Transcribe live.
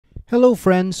Hello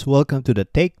friends, welcome to the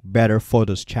Take Better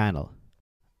Photos channel.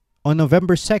 On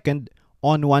November 2nd,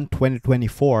 ON1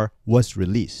 2024 was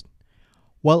released.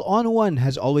 While ON1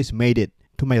 has always made it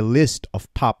to my list of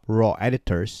top RAW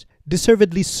editors,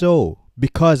 deservedly so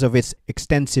because of its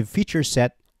extensive feature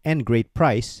set and great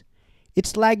price,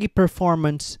 its laggy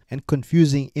performance and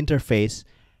confusing interface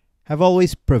have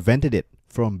always prevented it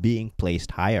from being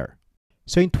placed higher.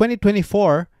 So in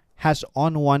 2024, has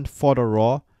ON1 Photo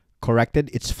RAW corrected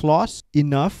its flaws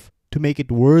enough to make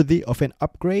it worthy of an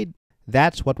upgrade?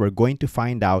 That's what we're going to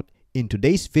find out in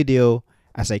today's video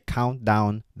as I count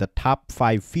down the top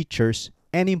 5 features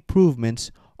and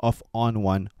improvements of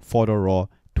ON1 Photo RAW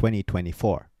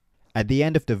 2024. At the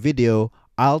end of the video,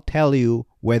 I'll tell you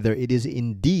whether it is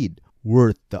indeed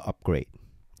worth the upgrade.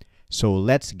 So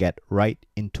let's get right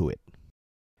into it.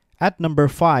 At number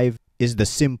 5 is the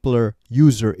simpler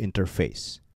user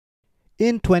interface.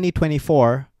 In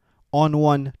 2024,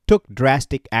 ON1 took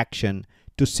drastic action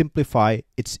to simplify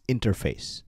its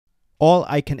interface. All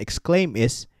I can exclaim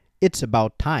is, it's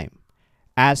about time,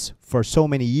 as for so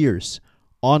many years,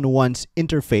 ON1's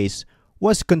interface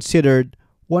was considered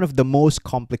one of the most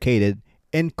complicated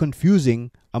and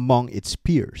confusing among its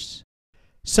peers.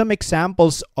 Some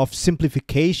examples of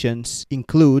simplifications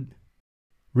include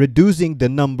reducing the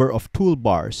number of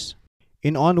toolbars.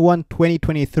 In ON1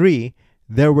 2023,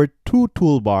 there were 2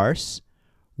 toolbars,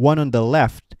 one on the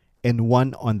left and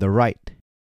one on the right.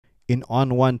 In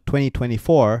ON1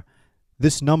 2024,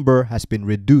 this number has been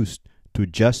reduced to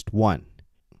just 1.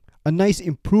 A nice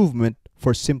improvement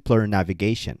for simpler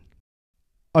navigation.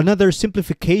 Another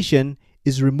simplification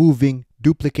is removing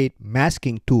duplicate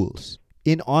masking tools.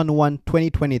 In ON1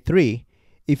 2023,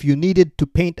 if you needed to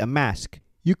paint a mask,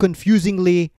 you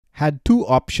confusingly had 2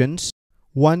 options,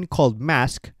 one called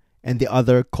mask and the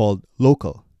other called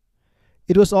local.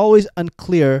 It was always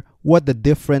unclear what the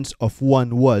difference of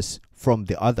one was from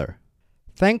the other.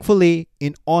 Thankfully,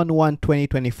 in ON1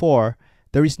 2024,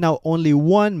 there is now only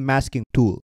one masking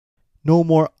tool. No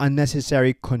more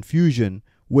unnecessary confusion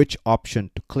which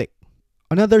option to click.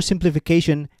 Another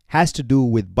simplification has to do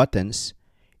with buttons.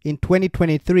 In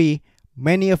 2023,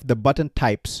 many of the button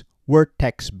types were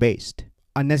text-based,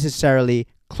 unnecessarily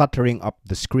cluttering up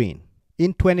the screen.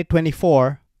 In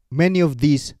 2024, many of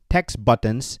these text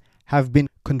buttons have been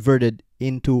converted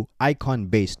into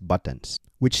icon-based buttons,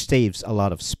 which saves a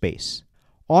lot of space.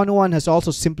 ON1 has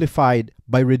also simplified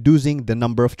by reducing the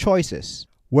number of choices.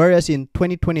 Whereas in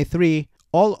 2023,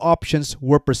 all options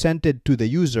were presented to the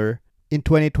user, in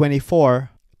 2024,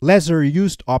 lesser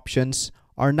used options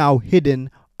are now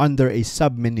hidden under a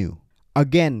submenu.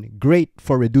 Again, great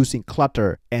for reducing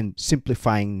clutter and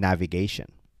simplifying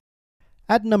navigation.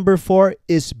 At number 4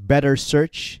 is better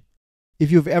search.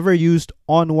 If you've ever used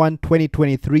ON1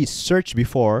 2023 search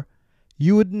before,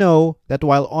 you would know that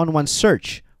while ON1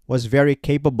 search was very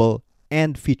capable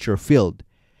and feature-filled,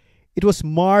 it was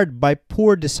marred by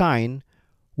poor design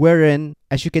wherein,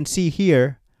 as you can see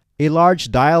here, a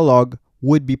large dialog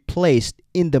would be placed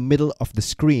in the middle of the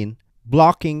screen,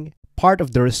 blocking part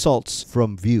of the results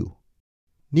from view.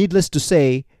 Needless to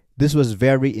say, this was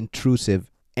very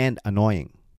intrusive and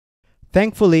annoying.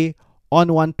 Thankfully,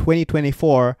 ON1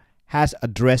 2024 has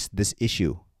addressed this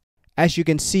issue. As you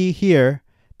can see here,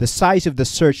 the size of the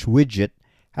search widget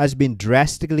has been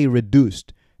drastically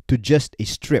reduced to just a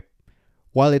strip,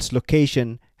 while its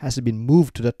location has been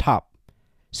moved to the top,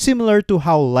 similar to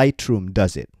how Lightroom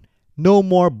does it. No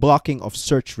more blocking of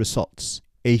search results,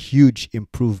 a huge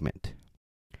improvement.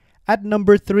 At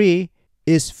number 3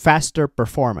 is faster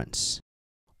performance.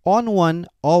 ON1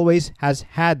 always has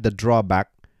had the drawback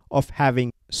of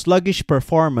having sluggish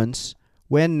performance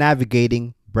when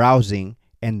navigating, browsing,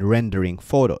 and rendering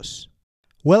photos.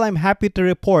 Well, I'm happy to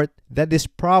report that this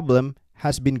problem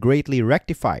has been greatly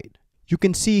rectified. You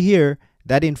can see here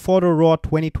that in Photo RAW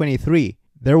 2023,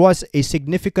 there was a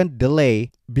significant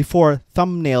delay before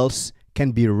thumbnails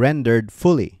can be rendered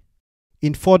fully.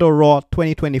 In Photo RAW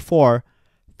 2024,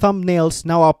 thumbnails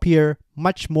now appear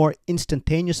much more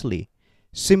instantaneously,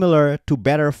 similar to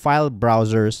better file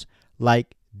browsers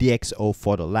like DxO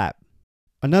Photolab.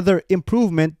 Another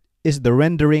improvement is the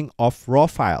rendering of RAW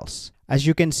files. As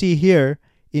you can see here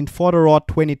in Photo RAW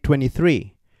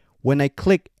 2023, when I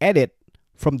click Edit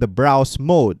from the Browse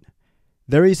mode,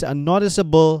 there is a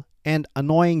noticeable and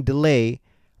annoying delay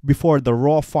before the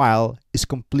RAW file is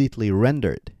completely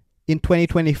rendered. In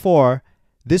 2024,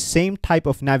 this same type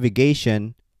of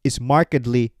navigation is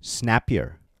markedly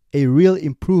snappier, a real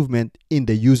improvement in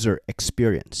the user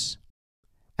experience.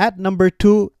 At number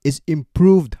 2 is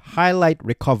improved highlight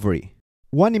recovery.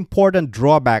 One important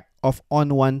drawback of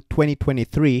ON1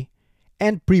 2023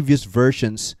 and previous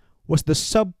versions was the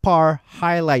subpar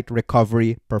highlight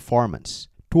recovery performance.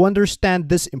 To understand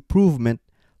this improvement,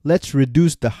 let's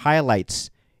reduce the highlights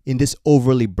in this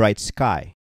overly bright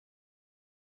sky.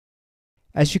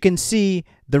 As you can see,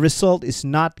 the result is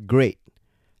not great.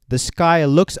 The sky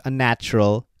looks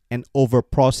unnatural and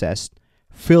overprocessed,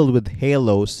 filled with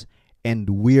halos and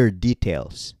weird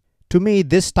details. To me,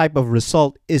 this type of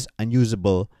result is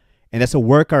unusable, and as a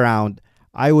workaround,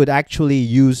 I would actually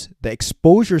use the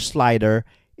exposure slider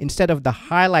instead of the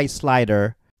highlight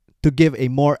slider to give a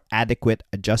more adequate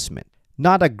adjustment.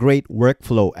 Not a great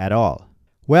workflow at all.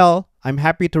 Well, I'm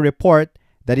happy to report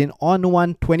that in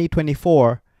ON1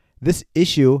 2024, this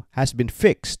issue has been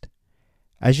fixed.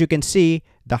 As you can see,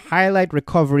 the highlight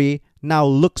recovery now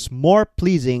looks more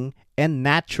pleasing and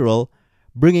natural,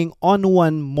 bringing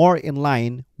ON1 more in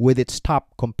line with its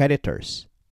top competitors.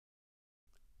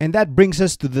 And that brings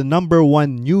us to the number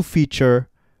one new feature,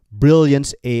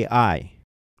 Brilliance AI.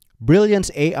 Brilliance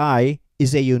AI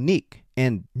is a unique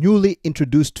and newly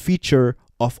introduced feature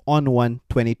of ON1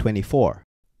 2024,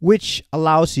 which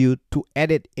allows you to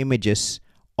edit images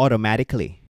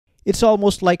automatically. It's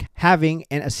almost like having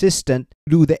an assistant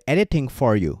do the editing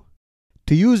for you.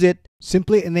 To use it,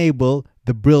 simply enable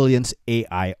the Brilliance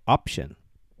AI option.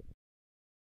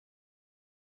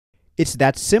 It's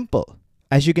that simple.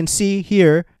 As you can see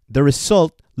here, the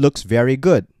result looks very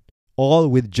good, all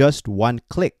with just one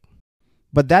click.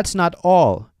 But that's not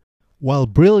all. While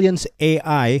Brilliance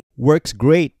AI works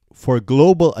great for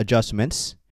global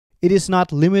adjustments, it is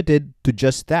not limited to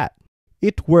just that.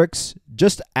 It works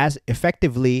just as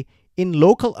effectively in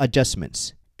local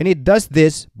adjustments, and it does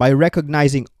this by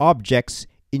recognizing objects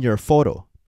in your photo.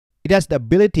 It has the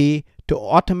ability to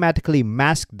automatically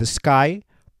mask the sky,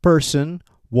 person,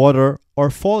 water, or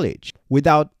foliage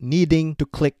without needing to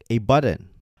click a button.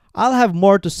 I'll have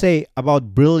more to say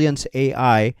about Brilliance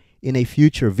AI in a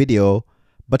future video,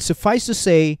 but suffice to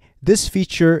say, this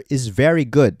feature is very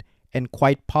good and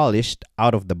quite polished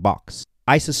out of the box.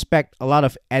 I suspect a lot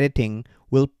of editing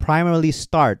will primarily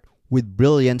start with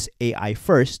Brilliance AI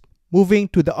first, moving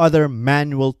to the other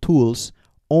manual tools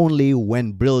only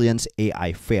when Brilliance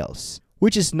AI fails,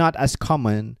 which is not as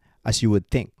common as you would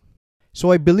think.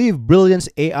 So I believe Brilliance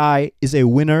AI is a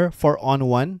winner for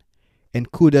ON1,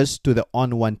 and kudos to the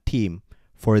ON1 team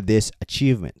for this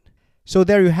achievement. So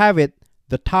there you have it,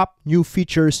 the top new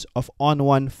features of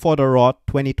ON1 Photo RAW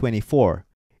 2024.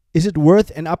 Is it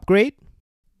worth an upgrade?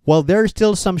 While there are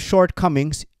still some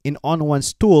shortcomings in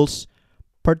ON1's tools,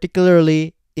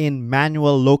 particularly in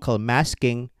manual local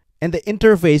masking, and the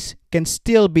interface can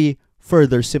still be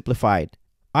further simplified.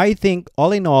 I think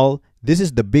all in all, this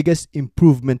is the biggest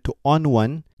improvement to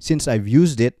ON1 since I've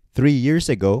used it 3 years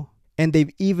ago, and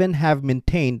they've even have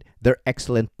maintained their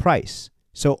excellent price.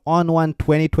 So ON1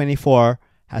 2024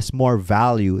 has more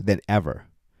value than ever.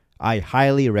 I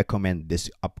highly recommend this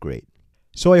upgrade.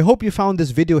 So I hope you found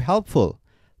this video helpful.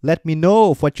 Let me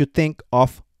know what you think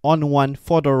of ON1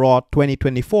 Photo RAW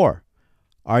 2024.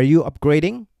 Are you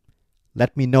upgrading?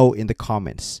 Let me know in the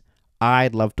comments.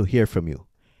 I'd love to hear from you.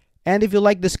 And if you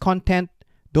like this content,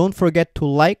 don't forget to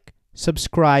like,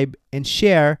 subscribe, and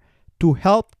share to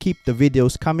help keep the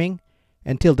videos coming.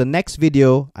 Until the next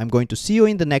video, I'm going to see you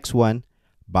in the next one.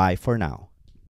 Bye for now.